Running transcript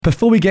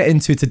Before we get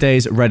into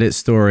today's Reddit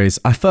stories,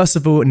 I first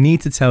of all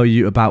need to tell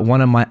you about one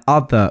of my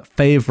other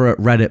favorite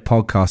Reddit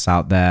podcasts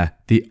out there,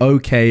 the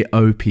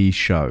OKOP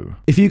Show.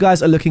 If you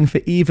guys are looking for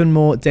even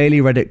more daily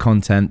Reddit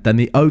content, then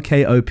the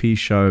OKOP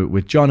Show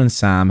with John and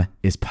Sam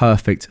is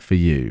perfect for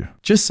you.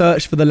 Just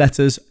search for the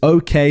letters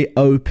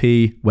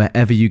OKOP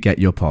wherever you get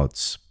your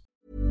pods.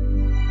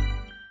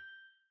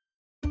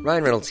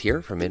 Ryan Reynolds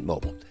here from Mint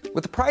Mobile.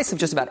 With the price of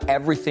just about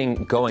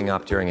everything going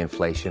up during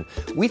inflation,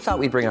 we thought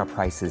we'd bring our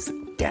prices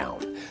down.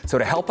 So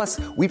to help us,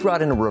 we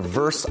brought in a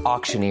reverse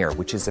auctioneer,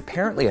 which is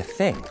apparently a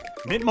thing.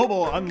 Mint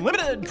Mobile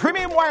Unlimited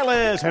Premium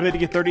Wireless. How to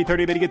get 30,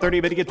 30, bit to get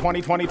 30, bit to get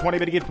 20, 20, 20,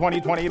 bit to get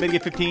 20, 20, bit to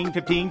get 15,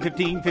 15,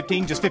 15,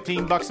 15, just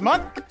 $15 a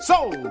month?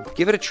 Sold!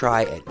 Give it a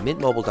try at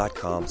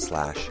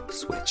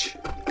mintmobile.com/switch.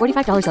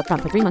 $45 up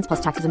front for 3 months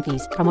plus taxes and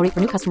fees. Promo rate for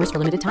new customers for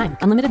limited time.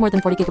 Unlimited more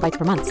than 40 gigabytes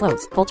per month.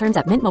 Slows full terms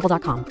at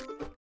mintmobile.com.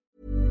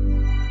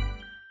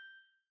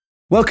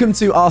 Welcome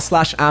to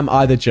r/Am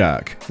I the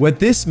Jerk, where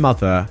this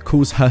mother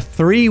calls her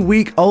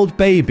 3-week-old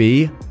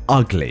baby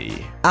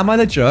ugly. Am I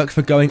the jerk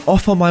for going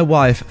off on my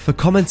wife for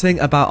commenting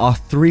about our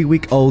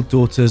 3-week-old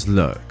daughter's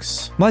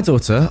looks? My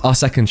daughter, our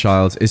second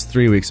child, is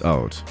 3 weeks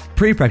old.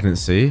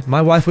 Pre-pregnancy,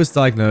 my wife was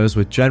diagnosed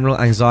with general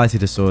anxiety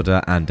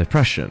disorder and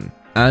depression,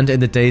 and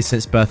in the days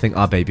since birthing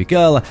our baby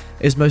girl,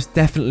 is most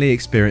definitely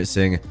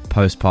experiencing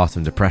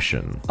postpartum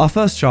depression. Our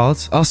first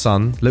child, our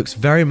son, looks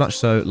very much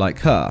so like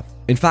her.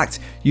 In fact,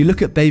 you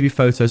look at baby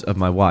photos of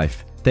my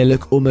wife, they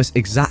look almost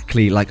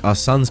exactly like our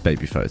son's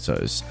baby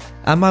photos.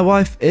 And my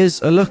wife is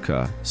a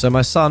looker, so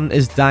my son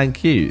is dang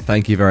cute,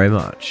 thank you very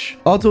much.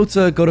 Our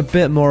daughter got a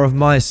bit more of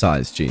my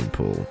size gene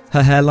pool.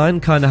 Her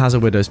hairline kinda has a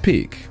widow's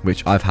peak,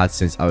 which I've had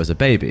since I was a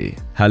baby.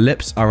 Her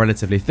lips are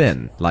relatively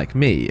thin, like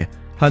me.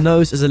 Her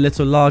nose is a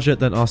little larger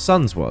than our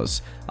son's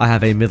was. I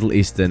have a Middle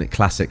Eastern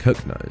classic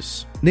hook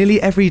nose.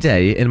 Nearly every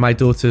day in my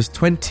daughter's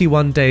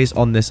 21 days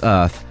on this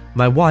earth,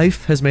 my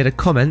wife has made a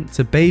comment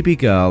to baby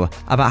girl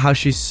about how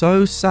she's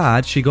so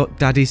sad she got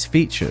daddy's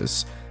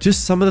features.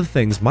 Just some of the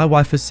things my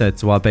wife has said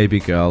to our baby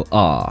girl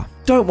are: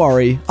 "Don't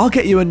worry, I'll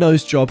get you a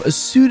nose job as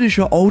soon as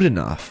you're old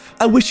enough.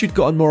 I wish you'd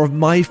gotten more of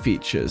my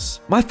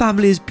features. My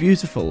family is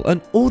beautiful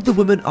and all the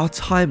women are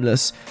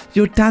timeless.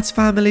 Your dad's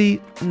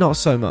family, not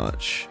so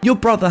much. Your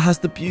brother has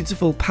the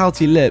beautiful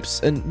pouty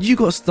lips and you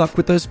got stuck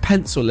with those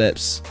pencil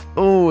lips.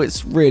 Oh,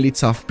 it's really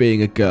tough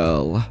being a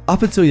girl."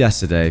 Up until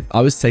yesterday,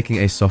 I was taking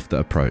a softer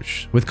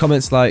approach with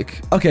comments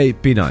like, "Okay,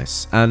 be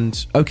nice,"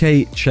 and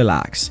 "Okay,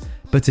 chillax."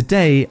 But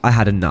today, I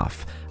had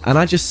enough. And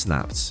I just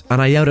snapped,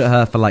 and I yelled at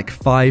her for like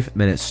 5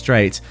 minutes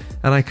straight,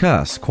 and I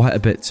cursed quite a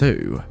bit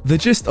too. The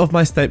gist of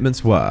my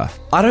statements were: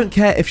 I don't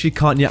care if she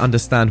can't yet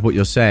understand what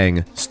you're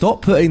saying,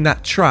 stop putting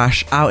that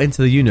trash out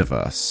into the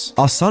universe.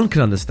 Our son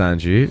can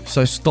understand you,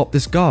 so stop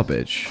this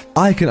garbage.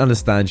 I can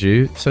understand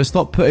you, so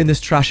stop putting this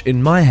trash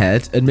in my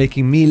head and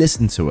making me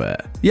listen to it.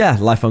 Yeah,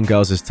 life on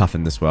girls is tough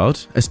in this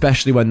world,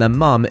 especially when their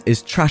mum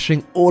is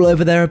trashing all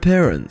over their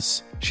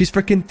appearance. She's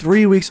freaking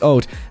 3 weeks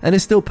old and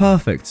is still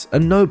perfect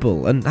and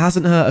noble and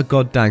hasn't hurt a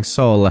goddamn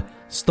soul.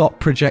 Stop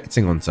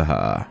projecting onto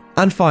her.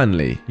 And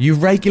finally, you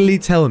regularly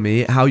tell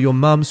me how your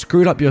mum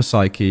screwed up your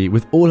psyche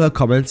with all her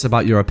comments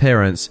about your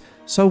appearance.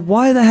 So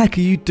why the heck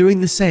are you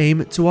doing the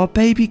same to our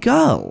baby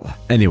girl?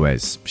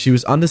 Anyways, she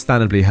was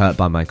understandably hurt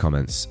by my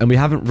comments, and we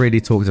haven't really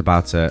talked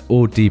about it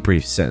or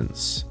debriefed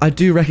since. I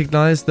do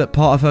recognize that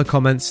part of her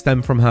comments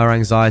stem from her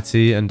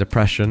anxiety and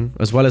depression,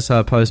 as well as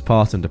her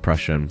postpartum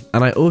depression,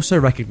 and I also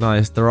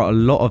recognize there are a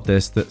lot of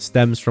this that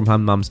stems from her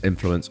mum's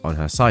influence on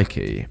her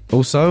psyche.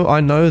 Also, I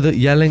know that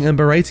yelling and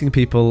berating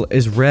people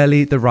is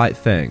rarely the right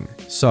thing.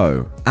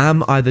 So,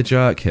 am I the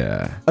jerk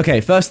here? Okay,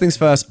 first things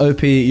first,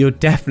 OP, you're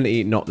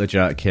definitely not the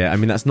jerk here. I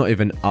mean, that's not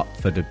even up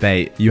for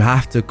debate. You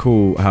have to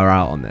call her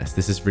out on this.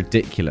 This is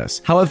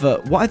ridiculous.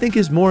 However, what I think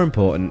is more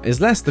important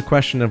is less the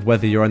question of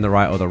whether you're in the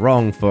right or the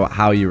wrong for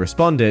how you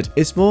responded.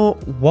 It's more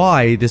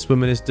why this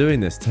woman is doing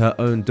this to her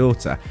own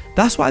daughter.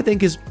 That's what I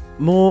think is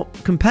more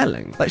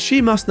compelling. Like,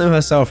 she must know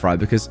herself, right?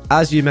 Because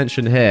as you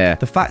mentioned here,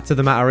 the fact of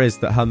the matter is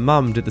that her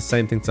mum did the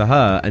same thing to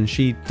her and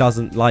she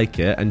doesn't like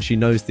it and she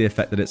knows the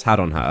effect that it's had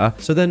on her.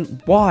 So then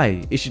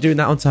why is she doing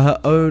that onto her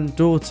own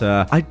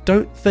daughter? I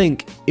don't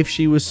think if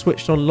she was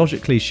switched on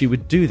logically, she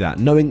would do that,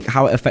 knowing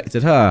how it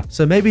affected her.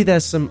 So maybe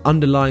there's some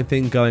underlying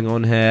thing going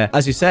on here.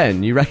 As you're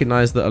saying, you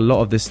recognize that a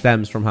lot of this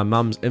stems from her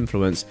mum's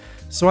influence.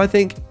 So I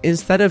think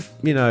instead of,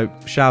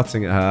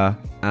 shouting at her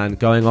and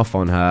going off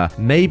on her,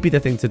 maybe the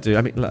thing to do,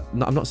 I mean, look,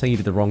 I'm not saying you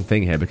did the wrong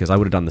thing here because I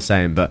would have done the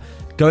same, but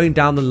going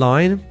down the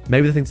line,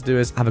 maybe the thing to do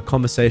is have a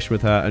conversation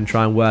with her and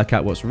try and work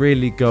out what's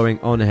really going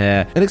on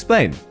here and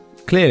explain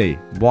clearly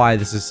why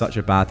this is such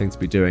a bad thing to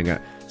be doing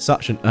at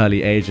such an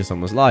early age in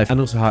someone's life, and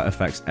also how it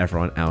affects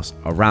everyone else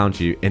around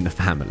you in the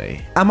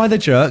family. Am I the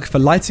jerk for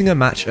lighting a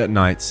match at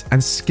night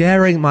and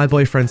scaring my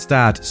boyfriend's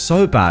dad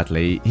so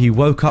badly he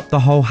woke up the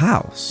whole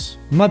house?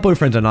 My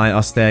boyfriend and I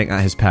are staying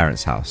at his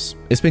parents' house.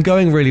 It's been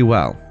going really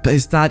well, but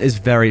his dad is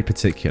very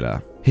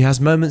particular. He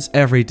has moments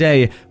every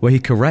day where he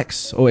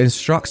corrects or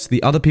instructs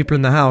the other people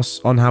in the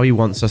house on how he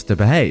wants us to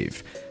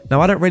behave.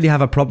 Now, I don't really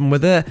have a problem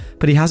with it,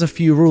 but he has a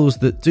few rules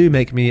that do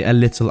make me a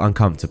little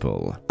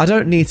uncomfortable. I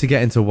don't need to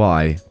get into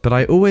why, but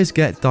I always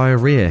get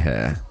diarrhea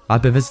here.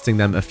 I've been visiting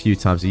them a few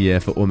times a year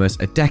for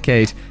almost a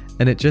decade,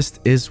 and it just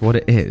is what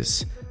it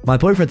is. My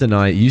boyfriend and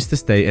I used to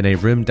stay in a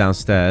room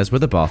downstairs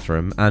with a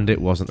bathroom, and it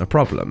wasn't a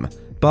problem.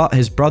 But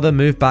his brother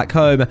moved back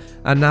home,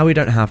 and now we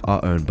don't have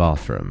our own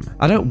bathroom.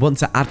 I don't want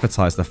to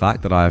advertise the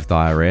fact that I have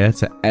diarrhea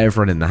to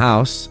everyone in the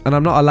house, and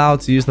I'm not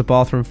allowed to use the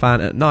bathroom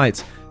fan at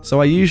night,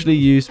 so I usually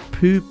use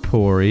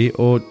poo-pourri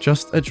or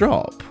just a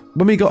drop.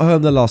 When we got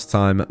home the last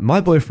time,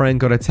 my boyfriend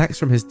got a text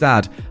from his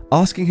dad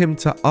asking him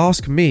to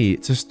ask me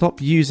to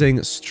stop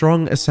using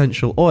strong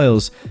essential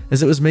oils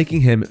as it was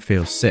making him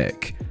feel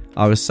sick.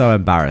 I was so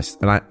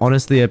embarrassed, and I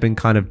honestly have been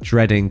kind of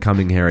dreading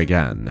coming here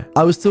again.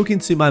 I was talking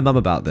to my mum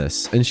about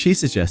this, and she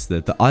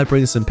suggested that I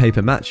bring some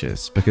paper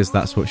matches because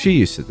that's what she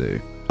used to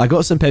do. I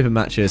got some paper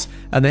matches,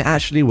 and they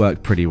actually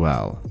worked pretty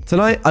well.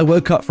 Tonight, I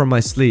woke up from my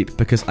sleep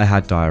because I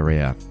had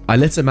diarrhea. I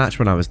lit a match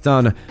when I was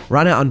done,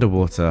 ran it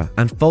underwater,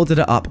 and folded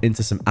it up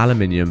into some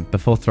aluminium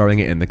before throwing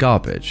it in the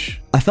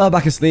garbage. I fell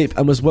back asleep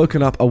and was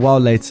woken up a while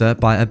later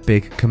by a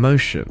big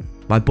commotion.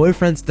 My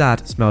boyfriend's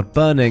dad smelled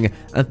burning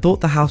and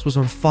thought the house was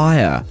on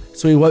fire,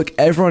 so he woke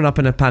everyone up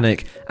in a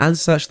panic and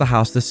searched the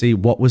house to see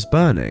what was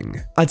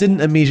burning. I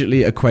didn't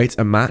immediately equate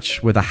a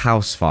match with a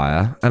house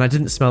fire, and I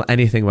didn't smell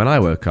anything when I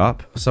woke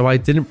up, so I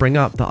didn't bring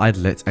up that I'd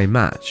lit a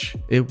match.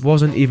 It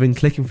wasn't even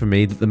clicking for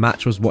me that the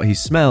match was what he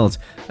smelled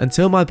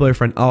until my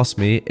boyfriend asked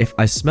me if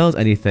I smelled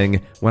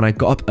anything when I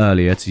got up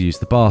earlier to use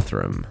the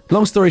bathroom.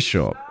 Long story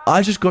short,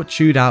 I just got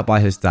chewed out by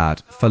his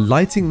dad for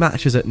lighting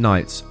matches at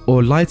night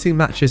or lighting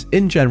matches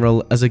in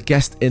general as a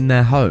guest in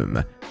their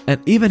home.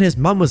 And even his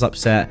mum was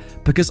upset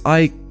because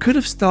I could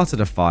have started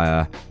a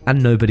fire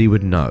and nobody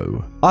would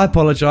know. I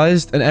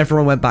apologized and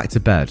everyone went back to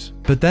bed.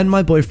 But then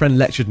my boyfriend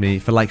lectured me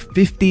for like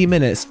 15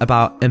 minutes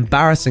about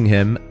embarrassing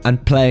him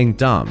and playing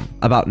dumb,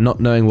 about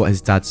not knowing what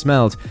his dad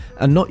smelled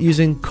and not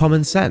using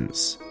common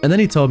sense. And then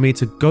he told me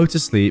to go to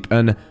sleep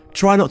and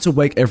try not to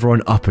wake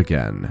everyone up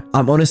again.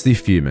 I'm honestly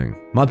fuming.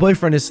 My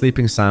boyfriend is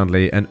sleeping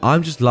soundly and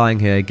I'm just lying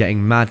here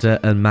getting madder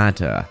and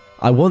madder.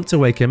 I want to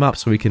wake him up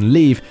so we can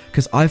leave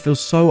because I feel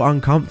so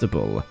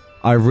uncomfortable.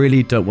 I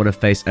really don't want to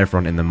face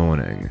everyone in the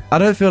morning. I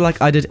don't feel like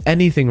I did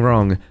anything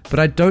wrong, but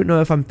I don't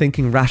know if I'm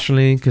thinking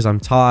rationally because I'm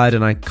tired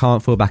and I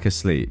can't fall back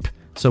asleep.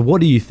 So what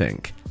do you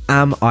think?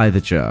 Am I the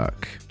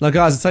jerk? Now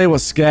guys, I'll tell you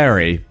what's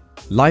scary.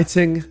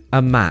 Lighting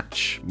a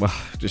match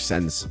just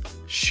sends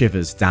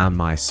shivers down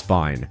my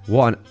spine.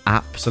 What an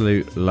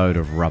absolute load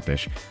of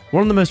rubbish.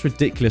 One of the most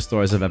ridiculous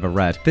stories I've ever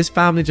read. This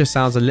family just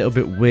sounds a little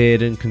bit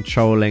weird and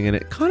controlling, and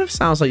it kind of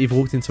sounds like you've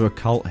walked into a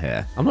cult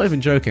here. I'm not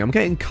even joking. I'm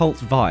getting cult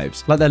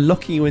vibes. Like they're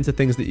locking you into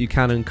things that you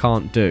can and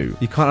can't do.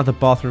 You can't have the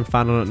bathroom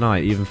fan on at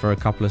night, even for a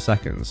couple of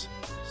seconds.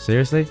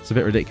 Seriously? It's a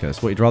bit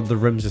ridiculous. What, you'd rather the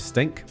rooms just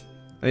stink?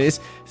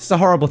 It's a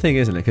horrible thing,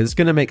 isn't it? Because it's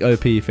going to make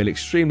OP feel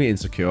extremely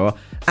insecure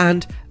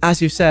and,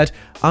 as you said,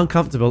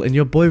 uncomfortable in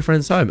your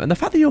boyfriend's home. And the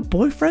fact that your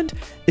boyfriend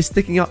is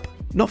sticking up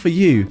not for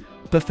you,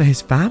 but for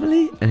his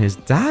family and his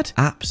dad?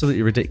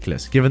 Absolutely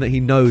ridiculous, given that he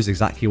knows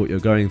exactly what you're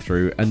going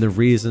through and the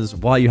reasons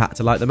why you had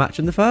to light the match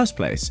in the first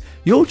place.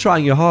 You're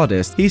trying your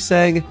hardest. He's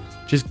saying,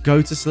 just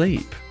go to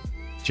sleep.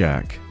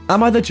 Jerk.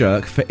 Am I the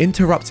jerk for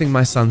interrupting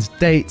my son's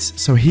dates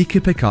so he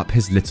could pick up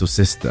his little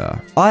sister?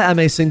 I am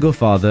a single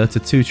father to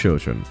 2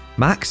 children.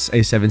 Max, a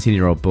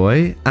 17-year-old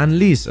boy, and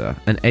Lisa,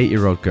 an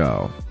 8-year-old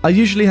girl. I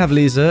usually have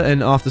Lisa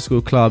in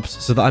after-school clubs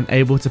so that I'm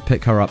able to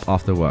pick her up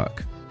after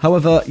work.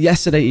 However,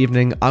 yesterday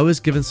evening, I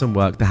was given some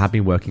work that had me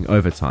working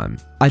overtime.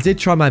 I did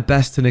try my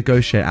best to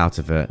negotiate out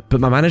of it,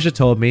 but my manager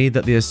told me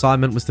that the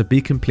assignment was to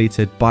be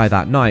completed by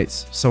that night,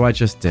 so I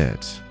just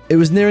did. It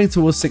was nearing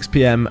towards 6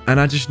 p.m. and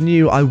I just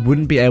knew I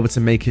wouldn't be able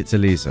to make it to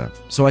Lisa,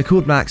 so I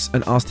called Max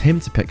and asked him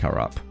to pick her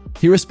up.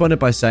 He responded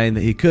by saying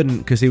that he couldn't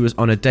because he was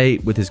on a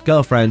date with his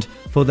girlfriend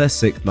for their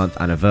 6th-month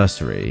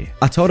anniversary.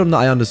 I told him that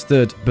I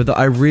understood, but that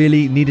I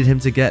really needed him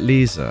to get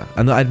Lisa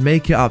and that I'd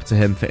make it up to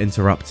him for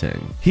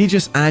interrupting. He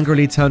just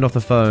angrily turned off the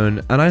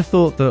phone, and I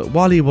thought that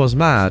while he was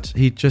mad,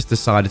 he just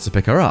decided to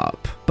pick her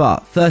up.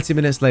 But 30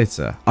 minutes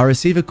later, I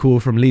receive a call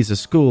from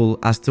Lisa's school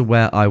as to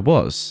where I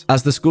was,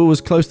 as the school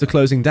was close to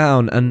closing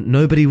down and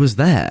nobody was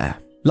there.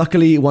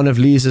 Luckily, one of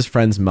Lisa's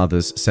friends'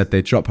 mothers said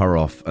they'd drop her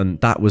off, and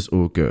that was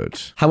all good.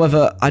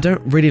 However, I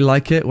don't really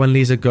like it when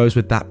Lisa goes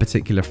with that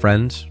particular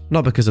friend.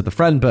 Not because of the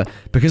friend, but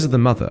because of the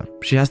mother.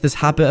 She has this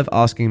habit of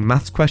asking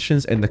maths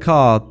questions in the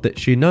car that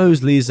she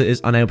knows Lisa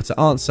is unable to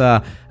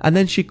answer, and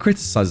then she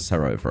criticizes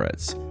her over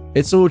it.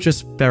 It's all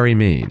just very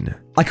mean.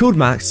 I called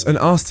Max and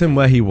asked him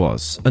where he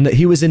was, and that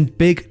he was in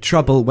big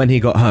trouble when he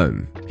got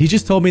home. He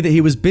just told me that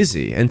he was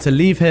busy and to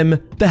leave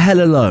him the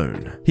hell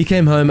alone. He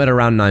came home at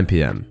around 9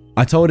 p.m.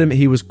 I told him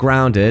he was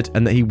grounded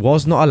and that he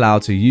was not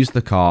allowed to use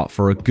the car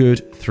for a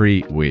good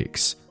 3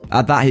 weeks.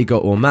 At that, he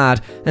got all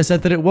mad and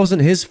said that it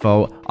wasn't his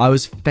fault. I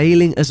was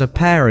failing as a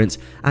parent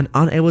and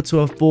unable to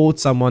afford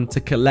someone to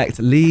collect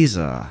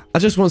Lisa. I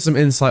just want some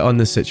insight on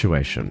this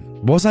situation.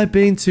 Was I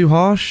being too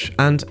harsh?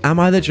 And am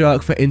I the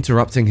jerk for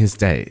interrupting his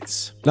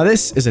dates? Now,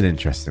 this is an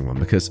interesting one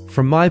because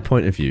from my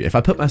point of view, if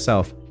I put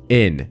myself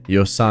in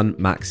your son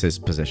Max's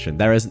position,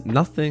 there is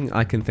nothing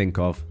I can think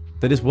of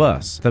that is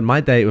worse than my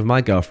date with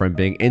my girlfriend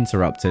being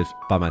interrupted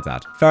by my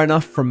dad. Fair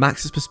enough, from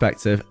Max's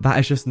perspective, that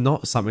is just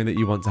not something that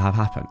you want to have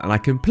happen. And I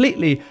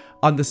completely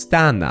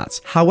understand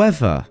that.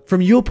 However,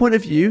 from your point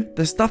of view,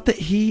 the stuff that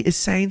he is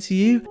saying to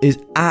you is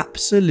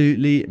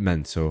absolutely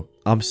mental.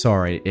 I'm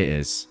sorry, it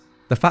is.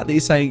 The fact that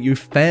he's saying you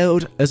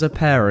failed as a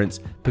parent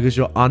because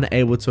you're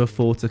unable to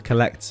afford to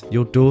collect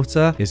your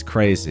daughter is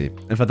crazy.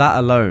 And for that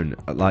alone,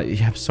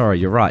 I'm sorry,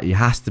 you're right. He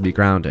has to be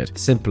grounded.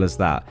 Simple as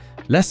that.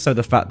 Less so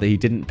the fact that he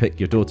didn't pick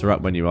your daughter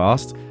up when you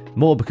asked,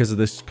 more because of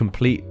this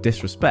complete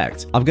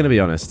disrespect. I'm going to be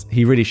honest,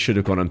 he really should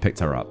have gone and picked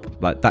her up.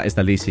 That is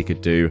the least he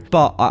could do.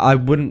 But I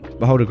wouldn't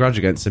hold a grudge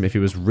against him if he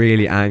was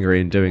really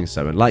angry in doing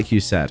so. And like you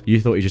said,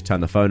 you thought he just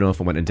turned the phone off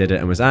and went and did it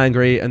and was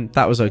angry, and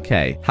that was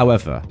okay.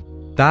 However,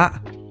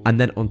 that, and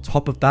then on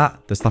top of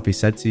that, the stuff he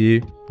said to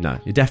you, no,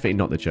 you're definitely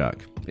not the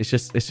jerk. It's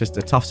just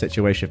a tough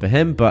situation for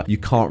him, but you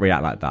can't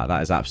react like that.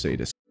 That is absolutely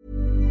disgusting.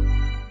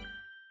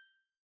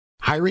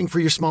 Hiring for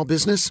your small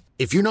business?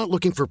 If you're not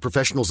looking for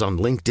professionals on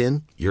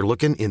LinkedIn, you're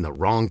looking in the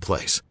wrong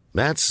place.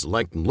 That's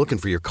like looking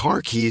for your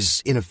car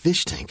keys in a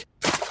fish tank.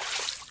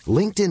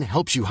 LinkedIn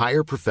helps you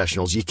hire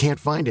professionals you can't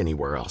find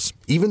anywhere else,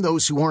 even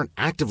those who aren't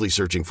actively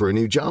searching for a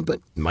new job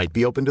but might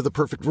be open to the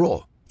perfect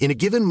role. In a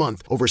given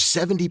month, over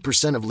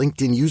 70% of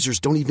LinkedIn users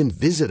don't even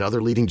visit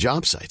other leading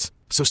job sites.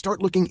 So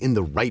start looking in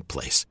the right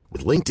place.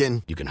 With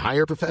LinkedIn, you can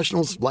hire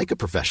professionals like a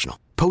professional.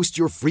 Post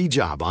your free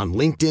job on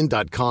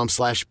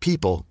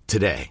linkedin.com/people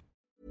today.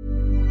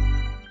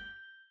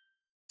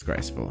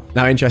 Disgraceful.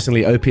 Now,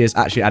 interestingly, OP has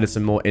actually added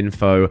some more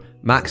info.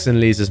 Max and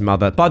Lisa's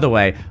mother. By the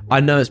way, I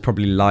know it's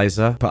probably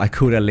Liza, but I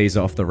called her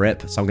Lisa off the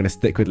rip, so I'm going to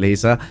stick with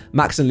Lisa.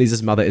 Max and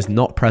Lisa's mother is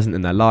not present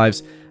in their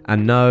lives.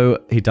 And no,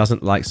 he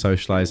doesn't like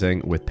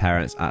socializing with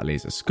parents at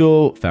Lisa's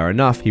school. Fair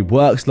enough. He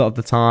works a lot of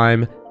the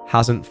time.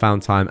 Hasn't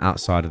found time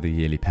outside of the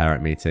yearly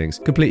parent meetings.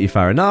 Completely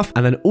fair enough.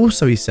 And then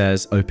also he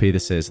says, OP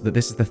this is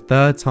the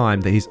third time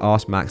that he's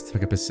asked Max to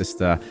pick up his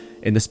sister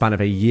in the span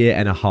of a year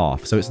and a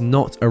half. So it's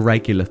not a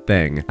regular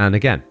thing. And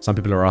again, some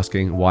people are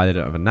asking why they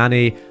don't have a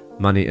nanny.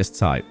 Money is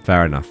tight.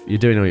 Fair enough. You're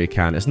doing all you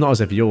can. It's not as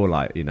if you're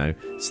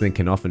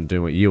slinking off and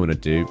doing what you want to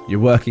do.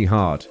 You're working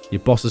hard. Your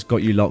boss has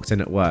got you locked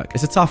in at work.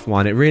 It's a tough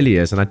one. It really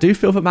is. And I do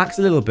feel for Max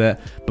a little bit.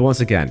 But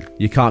once again,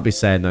 you can't be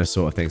saying those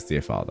sort of things to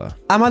your father.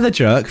 Am I the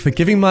jerk for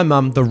giving my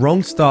mum the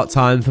wrong start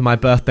time for my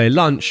birthday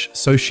lunch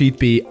so she'd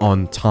be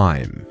on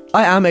time?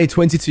 I am a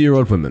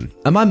 22-year-old woman,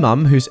 and my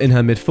mum, who's in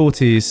her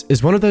mid-40s,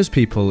 is one of those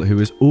people who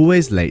is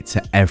always late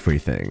to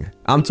everything.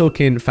 I'm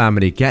talking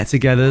family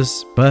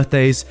get-togethers,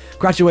 birthdays,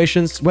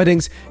 graduations,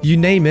 weddings, you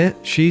name it,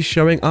 she's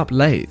showing up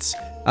late.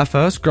 At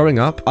first, growing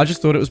up, I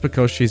just thought it was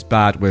because she's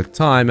bad with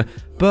time,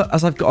 but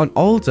as I've gotten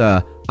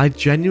older, I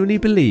genuinely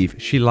believe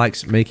she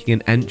likes making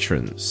an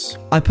entrance.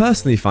 I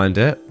personally find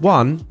it,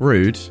 1,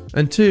 rude,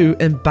 and 2,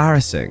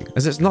 embarrassing,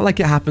 as it's not like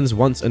it happens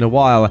once in a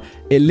while,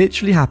 it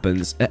literally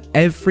happens at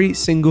every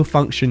single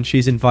function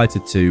she's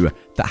invited to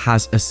that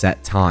has a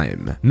set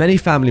time. Many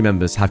family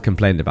members have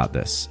complained about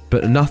this,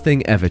 but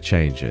nothing ever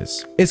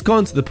changes. It's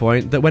gone to the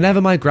point that whenever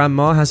my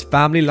grandma has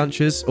family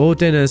lunches or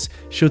dinners,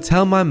 she'll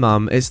tell my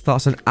mum it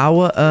starts an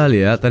hour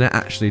earlier than it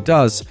actually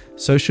does,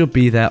 so she'll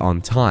be there on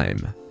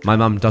time. My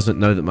mum doesn't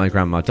know that my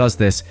grandma does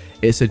this.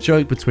 It's a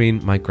joke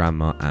between my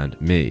grandma and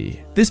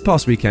me. This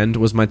past weekend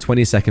was my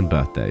 22nd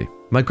birthday.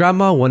 My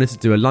grandma wanted to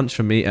do a lunch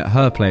for me at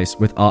her place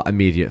with our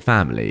immediate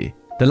family.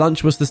 The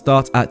lunch was to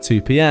start at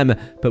 2 p.m,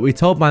 but we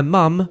told my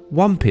mum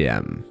 1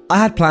 p.m. I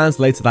had plans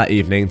later that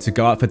evening to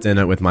go out for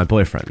dinner with my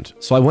boyfriend,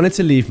 so I wanted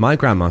to leave my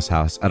grandma's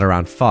house at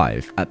around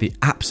 5 at the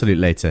absolute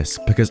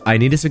latest because I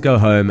needed to go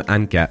home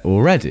and get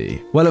all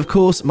ready. Well, of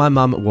course, my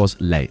mum was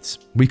late.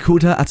 We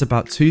called her at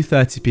about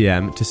 2:30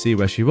 p.m. to see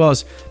where she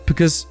was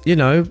because,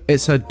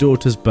 it's her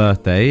daughter's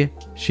birthday.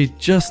 She'd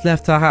just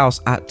left her house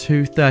at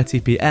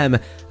 2:30 p.m.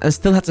 and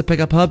still had to pick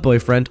up her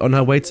boyfriend on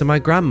her way to my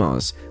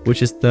grandma's,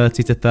 which is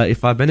 30 to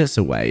 35 minutes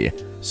away.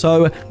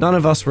 So none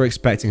of us were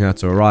expecting her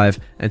to arrive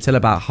until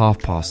about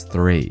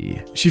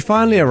 3:30. She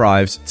finally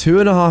arrives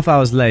 2.5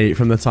 hours late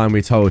from the time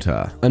we told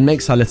her and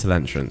makes her little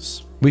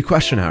entrance. We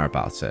question her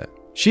about it.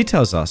 She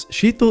tells us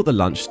she thought the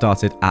lunch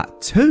started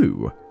at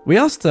 2. We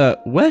asked her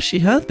where she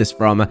heard this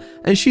from,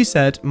 and she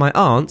said my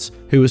aunt,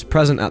 who was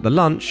present at the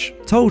lunch,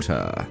 told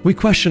her. We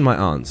questioned my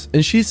aunt,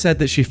 and she said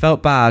that she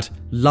felt bad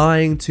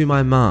lying to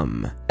my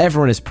mum.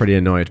 Everyone is pretty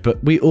annoyed,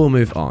 but we all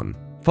move on.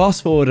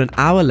 Fast forward an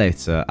hour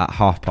later at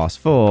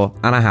 4:30,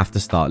 and I have to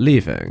start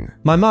leaving.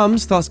 My mum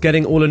starts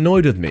getting all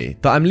annoyed with me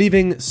that I'm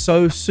leaving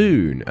so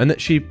soon, and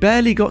that she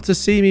barely got to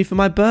see me for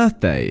my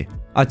birthday.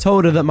 I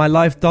told her that my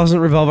life doesn't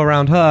revolve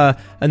around her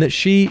and that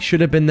she should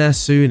have been there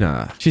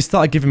sooner. She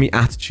started giving me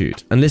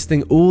attitude and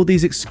listing all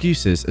these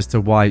excuses as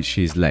to why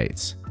she's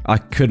late. I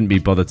couldn't be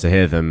bothered to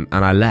hear them,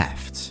 and I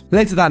left.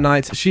 Later that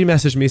night, she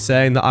messaged me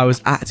saying that I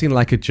was acting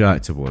like a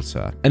jerk towards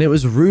her, and it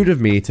was rude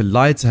of me to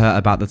lie to her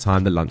about the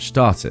time that lunch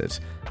started.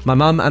 My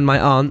mum and my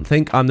aunt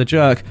think I'm the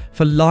jerk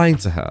for lying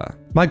to her.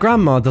 My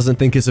grandma doesn't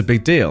think it's a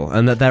big deal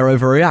and that they're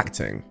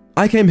overreacting.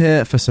 I came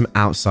here for some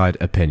outside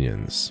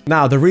opinions.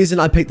 Now, the reason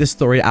I picked this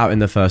story out in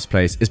the first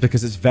place is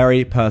because it's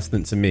very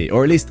pertinent to me,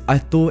 or at least I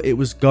thought it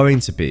was going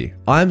to be.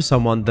 I am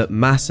someone that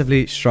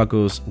massively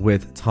struggles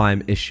with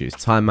time issues.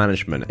 Time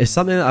management is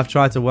something that I've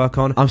tried to work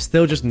on. I'm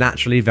still just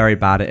naturally very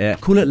bad at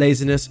it. Call it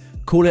laziness,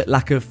 call it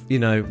lack of,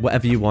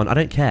 whatever you want. I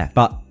don't care.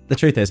 But the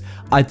truth is,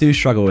 I do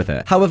struggle with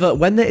it. However,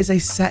 when there is a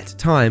set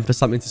time for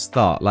something to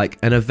start, like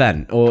an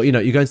event, or,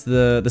 you go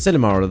into the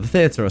cinema or the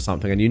theatre or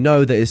something, and you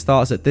know that it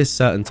starts at this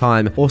certain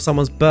time, or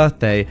someone's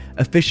birthday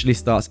officially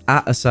starts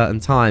at a certain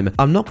time,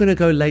 I'm not going to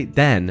go late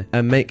then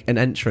and make an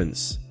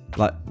entrance.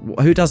 Like,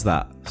 who does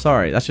that?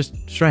 Sorry, that's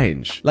just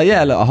strange. Like,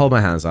 yeah, look, I'll hold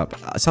my hands up.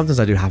 Sometimes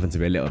I do happen to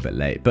be a little bit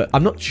late, but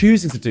I'm not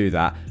choosing to do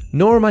that,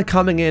 nor am I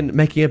coming in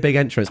making a big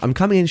entrance. I'm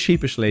coming in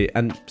sheepishly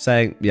and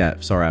saying, yeah,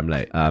 sorry, I'm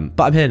late.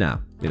 But I'm here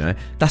now.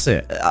 That's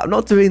it. I'm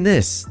not doing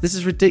this. This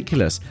is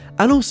ridiculous.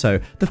 And also,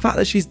 the fact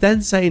that she's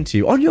then saying to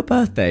you on your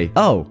birthday,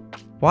 oh,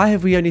 why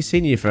have we only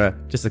seen you for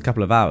just a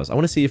couple of hours? I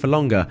want to see you for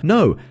longer.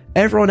 No,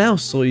 everyone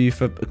else saw you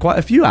for quite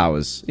a few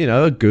hours.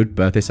 A good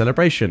birthday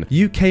celebration.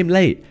 You came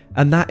late,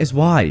 and that is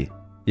why.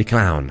 You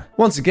clown.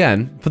 Once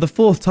again, for the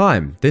fourth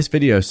time this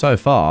video so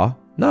far,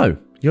 no,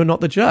 you're not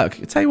the jerk.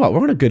 I tell you what,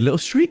 we're on a good little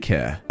streak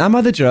here. Am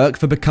I the jerk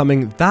for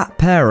becoming that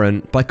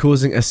parent by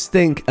causing a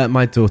stink at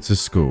my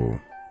daughter's school?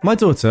 My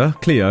daughter,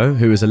 Cleo,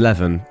 who is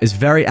 11, is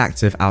very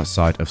active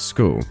outside of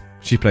school.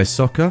 She plays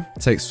soccer,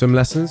 takes swim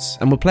lessons,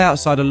 and will play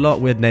outside a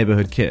lot with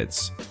neighborhood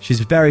kids.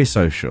 She's very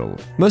social.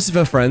 Most of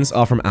her friends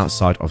are from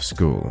outside of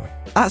school.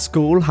 At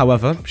school,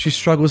 however, she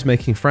struggles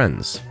making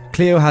friends.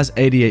 Cleo has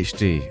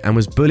ADHD and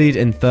was bullied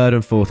in 3rd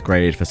and 4th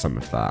grade for some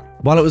of that.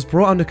 While it was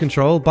brought under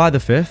control by the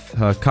 5th,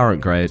 her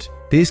current grade,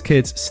 these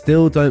kids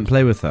still don't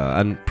play with her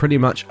and pretty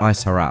much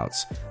ice her out.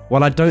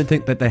 While I don't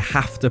think that they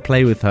have to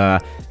play with her,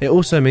 it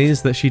also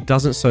means that she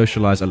doesn't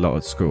socialize a lot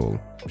at school.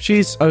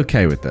 She's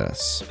okay with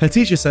this. Her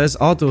teacher says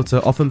our daughter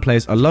often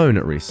plays alone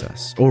at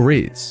recess or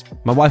reads.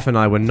 My wife and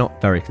I were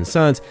not very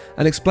concerned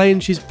and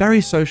explained she's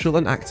very social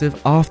and active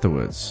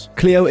afterwards.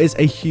 Cleo is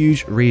a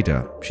huge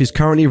reader. She's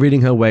currently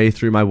reading her way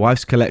through my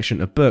wife's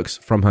collection of books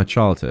from her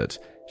childhood.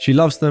 She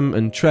loves them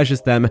and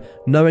treasures them,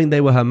 knowing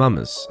they were her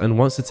mama's, and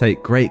wants to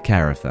take great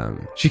care of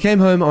them. She came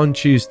home on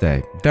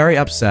Tuesday, very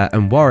upset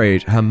and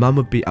worried her mum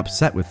would be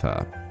upset with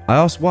her. I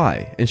asked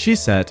why, and she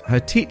said her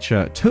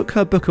teacher took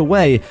her book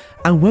away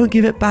and won't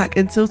give it back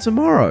until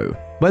tomorrow.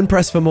 When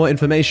pressed for more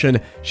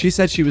information, she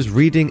said she was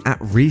reading at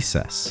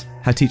recess.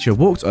 Her teacher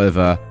walked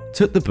over,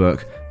 took the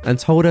book, and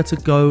told her to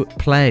go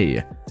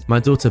play. My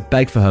daughter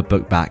begged for her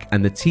book back,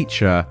 and the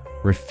teacher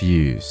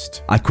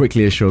refused. I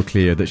quickly assured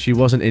Cleo that she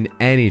wasn't in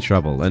any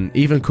trouble and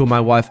even called my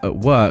wife at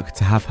work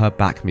to have her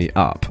back me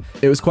up.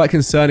 It was quite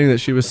concerning that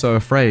she was so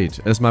afraid,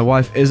 as my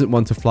wife isn't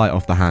one to fly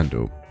off the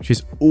handle.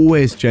 She's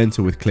always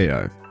gentle with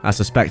Cleo. As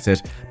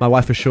suspected, my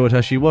wife assured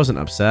her she wasn't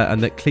upset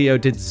and that Cleo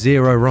did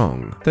zero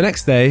wrong. The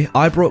next day,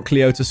 I brought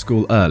Cleo to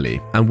school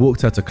early and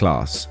walked her to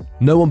class.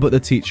 No one but the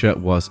teacher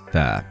was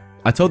there.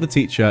 I told the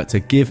teacher to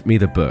give me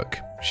the book.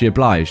 She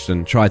obliged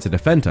and tried to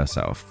defend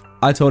herself.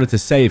 I told her to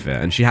save it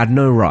and she had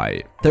no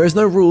right. There is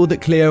no rule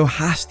that Cleo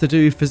has to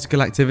do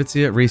physical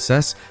activity at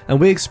recess, and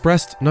we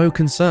expressed no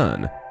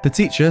concern. The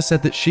teacher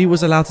said that she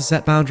was allowed to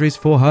set boundaries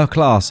for her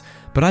class,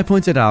 but I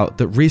pointed out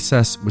that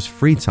recess was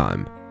free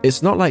time.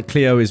 It's not like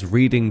Cleo is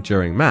reading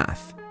during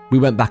math. We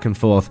went back and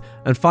forth,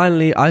 and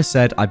finally I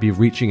said I'd be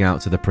reaching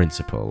out to the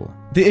principal.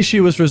 The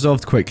issue was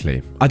resolved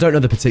quickly. I don't know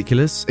the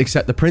particulars,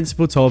 except the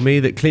principal told me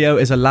that Cleo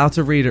is allowed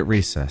to read at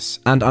recess,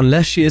 and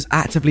unless she is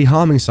actively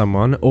harming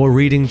someone or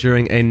reading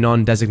during a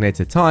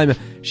non-designated time,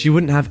 she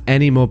wouldn't have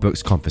any more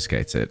books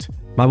confiscated.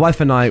 My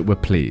wife and I were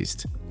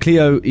pleased.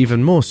 Cleo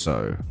even more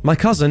so. My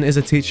cousin is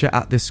a teacher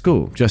at this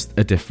school, just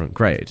a different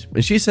grade,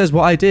 and she says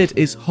what I did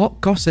is hot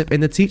gossip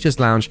in the teacher's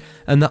lounge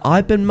and that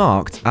I've been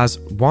marked as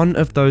one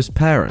of those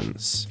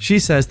parents. She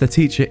says the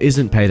teacher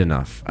isn't paid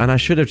enough and I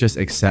should have just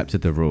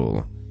accepted the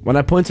rule. When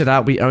I pointed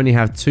out we only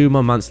have 2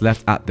 more months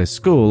left at this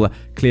school,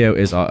 Cleo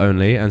is our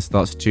only and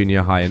starts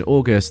junior high in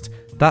August,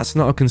 that's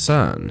not a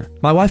concern.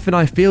 My wife and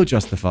I feel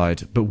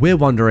justified, but we're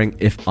wondering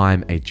if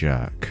I'm a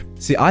jerk.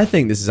 See, I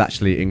think this is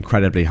actually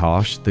incredibly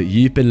harsh that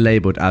you've been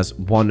labelled as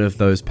one of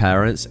those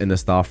parents in the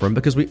staff room,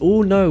 because we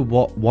all know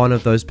what one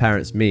of those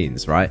parents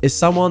means, right? It's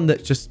someone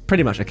that's just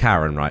pretty much a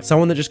Karen, right?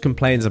 Someone that just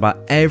complains about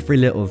every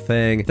little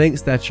thing,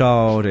 thinks their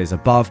child is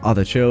above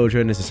other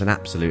children, is just an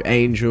absolute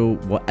angel,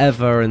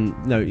 whatever. And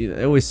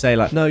they always say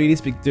like, no, you need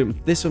to be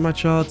doing this with my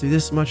child, do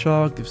this with my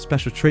child, give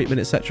special treatment,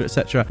 etc.,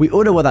 etc. We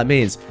all know what that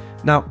means.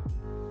 Now,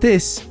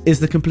 this is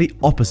the complete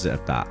opposite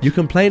of that. You're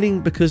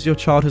complaining because your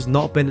child has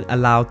not been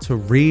allowed to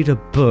read a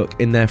book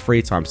in their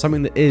free time,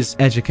 something that is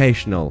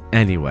educational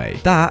anyway.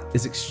 That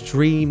is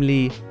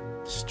extremely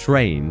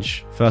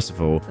strange, first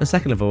of all. And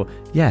second of all,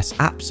 yes,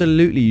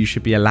 absolutely you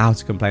should be allowed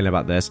to complain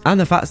about this. And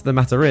the fact of the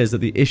matter is that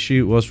the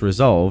issue was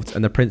resolved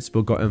and the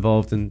principal got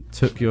involved and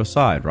took your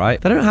side,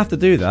 right? They don't have to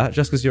do that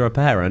just because you're a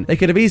parent. They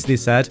could have easily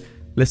said,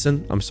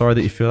 listen, I'm sorry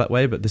that you feel that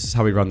way, but this is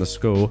how we run the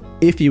school,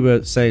 if you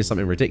were saying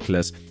something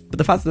ridiculous. But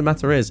the fact of the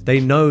matter is,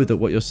 they know that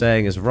what you're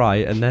saying is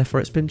right, and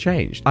therefore it's been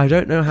changed. I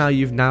don't know how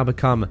you've now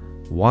become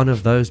one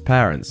of those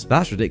parents.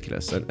 That's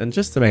ridiculous. And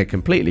just to make it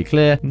completely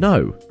clear,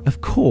 no, of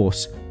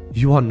course,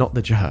 you are not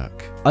the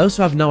jerk. I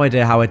also have no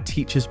idea how a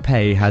teacher's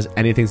pay has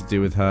anything to do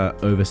with her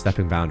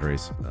overstepping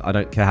boundaries. I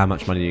don't care how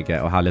much money you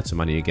get or how little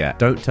money you get.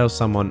 Don't tell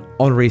someone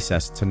on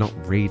recess to not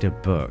read a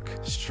book.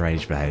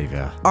 Strange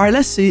behavior. All right,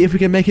 let's see if we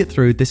can make it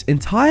through this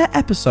entire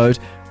episode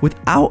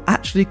without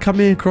actually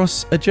coming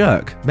across a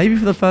jerk. Maybe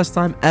for the first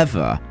time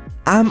ever.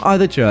 Am I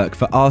the jerk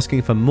for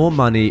asking for more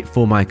money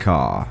for my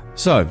car?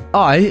 So,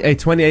 I, a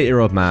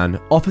 28-year-old man,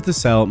 offered to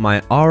sell my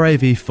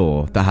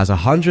RAV4 that has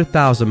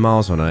 100,000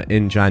 miles on it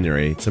in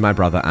January to my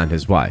brother and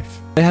his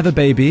wife. They have a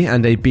baby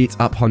and a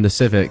beat-up Honda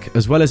Civic,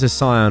 as well as a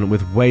Scion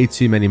with way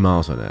too many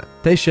miles on it.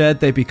 They shared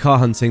they'd be car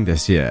hunting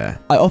this year.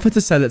 I offered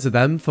to sell it to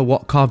them for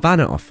what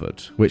Carvana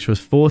offered, which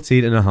was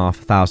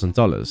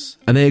 $14,500,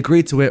 and they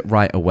agreed to it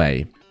right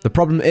away. The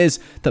problem is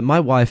that my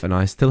wife and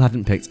I still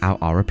haven't picked out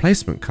our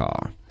replacement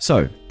car.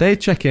 So, they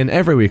check in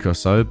every week or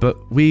so, but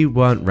we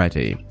weren't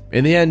ready.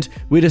 In the end,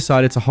 we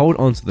decided to hold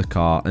on to the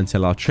car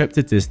until our trip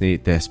to Disney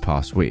this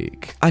past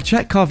week. I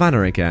checked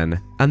Carvana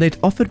again, and they'd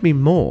offered me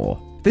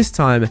more. This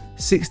time,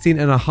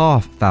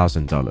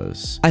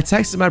 $16,500. I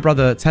texted my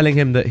brother telling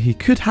him that he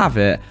could have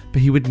it,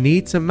 but he would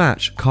need to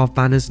match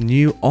Carvana's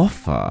new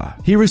offer.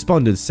 He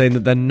responded saying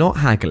that they're not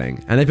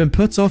haggling, and they've been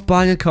put off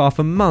buying a car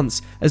for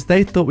months as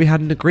they thought we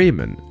had an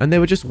agreement, and they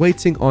were just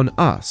waiting on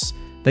us.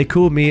 They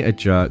called me a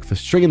jerk for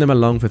stringing them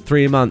along for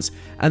 3 months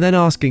and then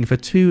asking for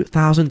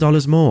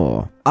 $2,000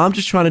 more. I'm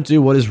just trying to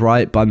do what is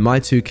right by my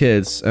 2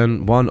 kids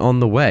and one on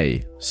the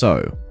way.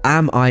 So,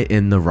 am I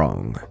in the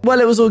wrong? Well,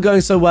 it was all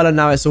going so well and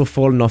now it's all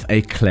fallen off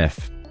a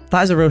cliff.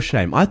 That is a real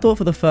shame. I thought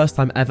for the first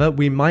time ever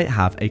we might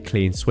have a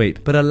clean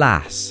sweep, but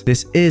alas,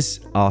 this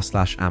is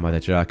r/am I the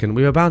jerk, and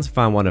we were bound to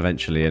find one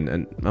eventually,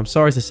 and I'm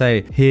sorry to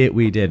say, here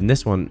we did, and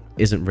this one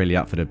isn't really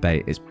up for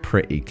debate. It's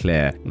pretty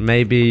clear.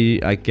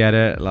 Maybe I get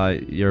it,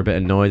 like you're a bit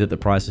annoyed that the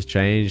price has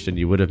changed and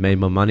you would have made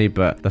more money,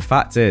 but the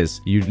fact is,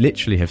 you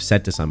literally have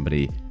said to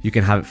somebody, you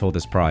can have it for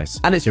this price,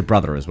 and it's your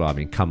brother as well. I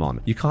mean, come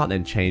on. You can't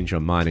then change your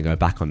mind and go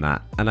back on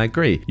that, and I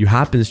agree. You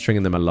have been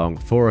stringing them along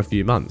for a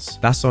few months.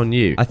 That's on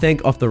you. I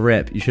think off the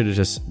rip, you should have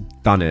just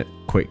done it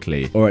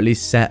quickly, or at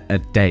least set a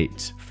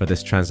date for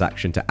this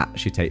transaction to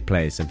actually take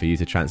place and for you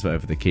to transfer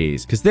over the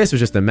keys, because this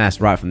was just a mess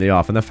right from the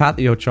off. And the fact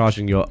that you're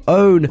charging your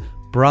own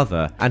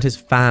brother and his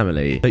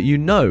family that you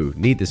know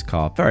need this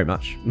car very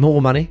much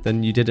more money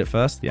than you did at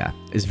first, yeah,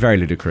 it's very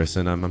ludicrous.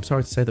 And I'm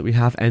sorry to say that we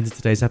have ended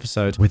today's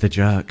episode with a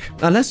jerk,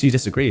 unless you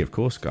disagree, of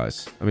course,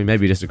 guys. I mean,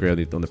 maybe you disagree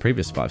on the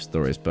previous 5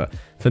 stories, but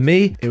for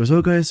me, it was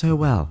all going so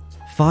well.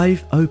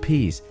 5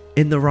 OPs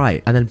in the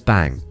right, and then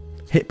bang,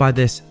 hit by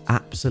this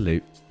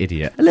absolute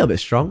idiot. A little bit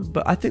strong,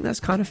 but I think that's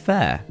kind of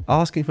fair.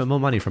 Asking for more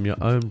money from your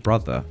own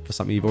brother for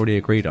something you've already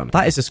agreed on.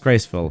 That is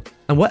disgraceful.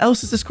 And what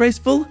else is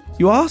disgraceful,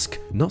 you ask?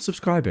 Not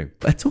subscribing.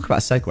 But talk about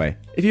a segue.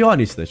 If you are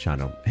new to the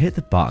channel, hit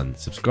the button,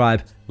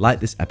 subscribe, like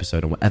this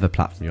episode on whatever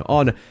platform you're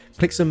on.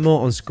 Click some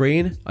more on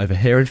screen, over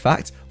here in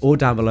fact, or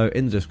down below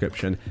in the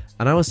description.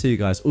 And I will see you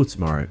guys all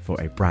tomorrow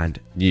for a brand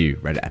new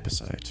Reddit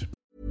episode.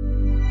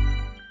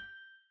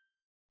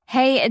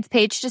 Hey, it's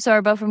Paige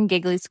DeSorbo from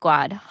Giggly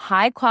Squad.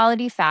 High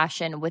quality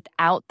fashion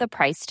without the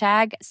price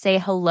tag. Say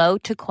hello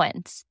to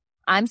Quince.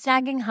 I'm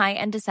snagging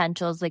high-end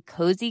essentials like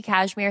cozy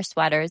cashmere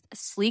sweaters,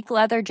 sleek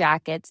leather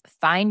jackets,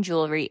 fine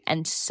jewelry,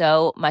 and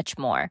so much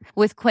more.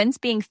 With Quince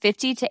being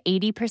 50 to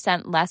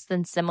 80% less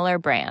than similar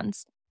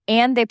brands.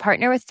 And they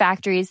partner with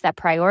factories that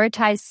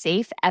prioritize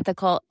safe,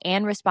 ethical,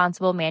 and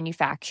responsible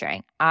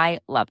manufacturing. I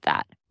love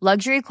that.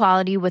 Luxury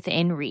quality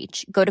within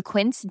reach. Go to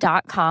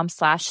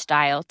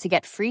quince.com/style to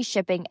get free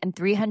shipping and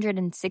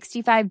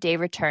 365-day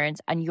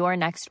returns on your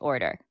next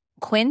order.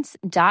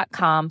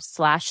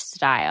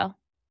 Quince.com/style.